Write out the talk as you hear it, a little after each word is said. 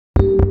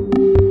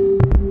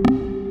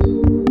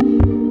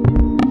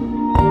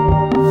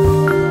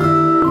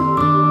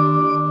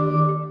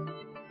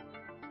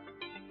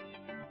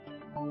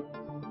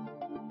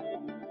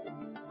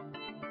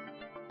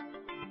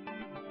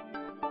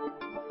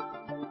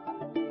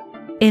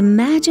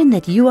Imagine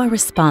that you are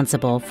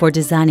responsible for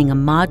designing a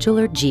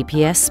modular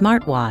GPS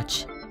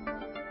smartwatch.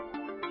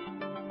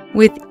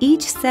 With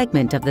each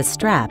segment of the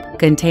strap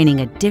containing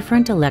a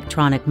different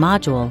electronic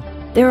module,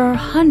 there are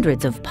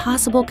hundreds of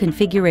possible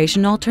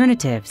configuration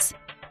alternatives.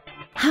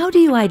 How do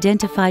you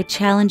identify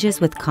challenges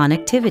with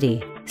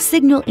connectivity,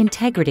 signal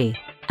integrity,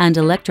 and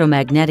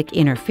electromagnetic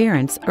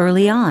interference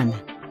early on?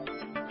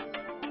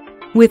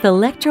 With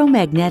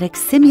electromagnetic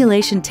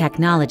simulation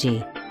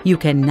technology, you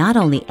can not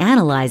only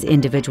analyze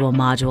individual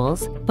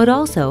modules, but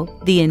also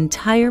the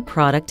entire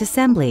product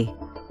assembly.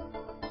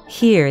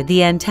 Here,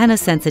 the antenna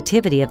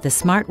sensitivity of the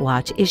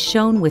smartwatch is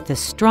shown with the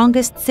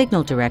strongest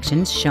signal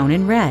directions shown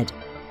in red.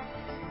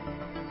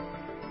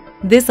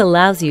 This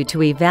allows you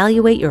to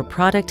evaluate your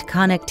product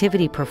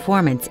connectivity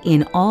performance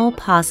in all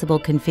possible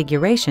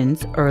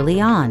configurations early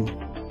on.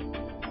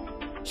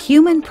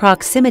 Human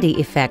proximity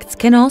effects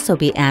can also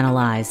be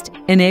analyzed,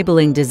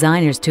 enabling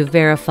designers to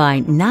verify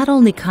not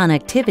only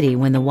connectivity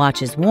when the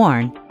watch is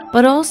worn,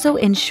 but also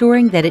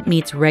ensuring that it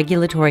meets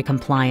regulatory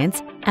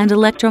compliance and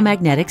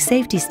electromagnetic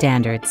safety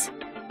standards.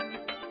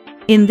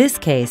 In this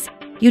case,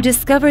 you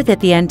discover that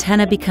the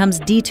antenna becomes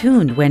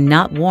detuned when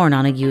not worn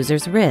on a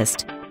user's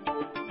wrist,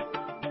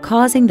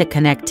 causing the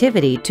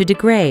connectivity to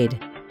degrade.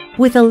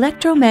 With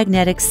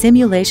electromagnetic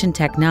simulation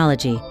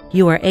technology,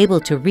 you are able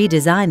to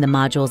redesign the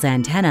module's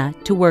antenna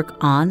to work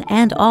on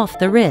and off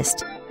the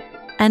wrist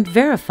and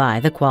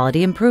verify the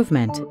quality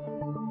improvement.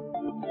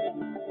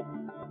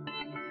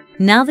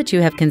 Now that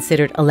you have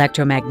considered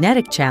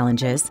electromagnetic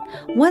challenges,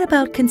 what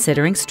about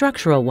considering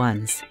structural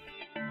ones?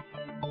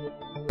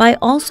 By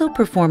also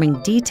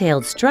performing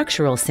detailed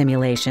structural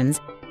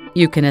simulations,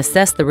 you can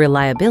assess the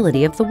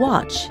reliability of the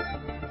watch.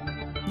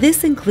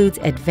 This includes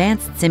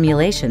advanced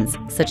simulations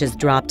such as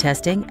drop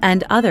testing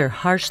and other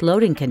harsh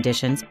loading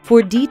conditions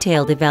for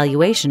detailed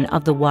evaluation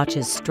of the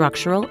watch's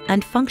structural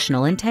and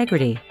functional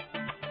integrity.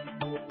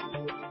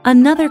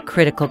 Another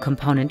critical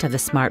component of the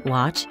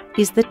smartwatch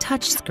is the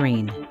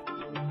touchscreen.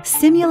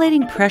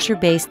 Simulating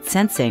pressure-based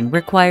sensing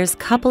requires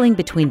coupling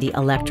between the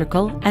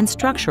electrical and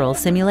structural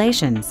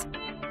simulations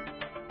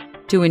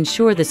to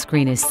ensure the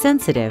screen is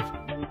sensitive,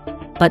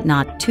 but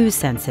not too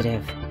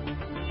sensitive.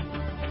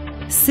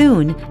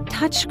 Soon,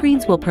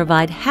 touchscreens will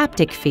provide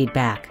haptic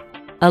feedback.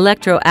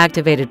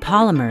 Electroactivated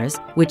polymers,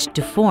 which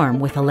deform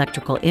with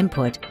electrical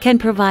input, can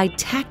provide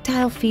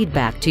tactile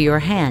feedback to your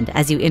hand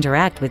as you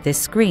interact with this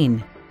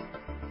screen.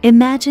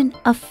 Imagine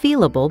a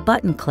feelable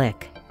button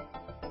click.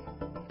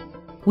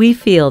 We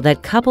feel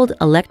that coupled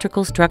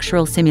electrical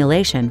structural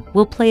simulation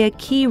will play a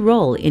key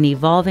role in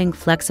evolving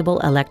flexible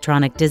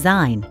electronic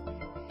design,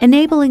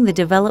 enabling the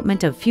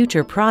development of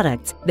future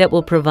products that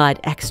will provide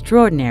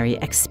extraordinary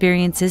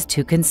experiences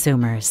to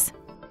consumers.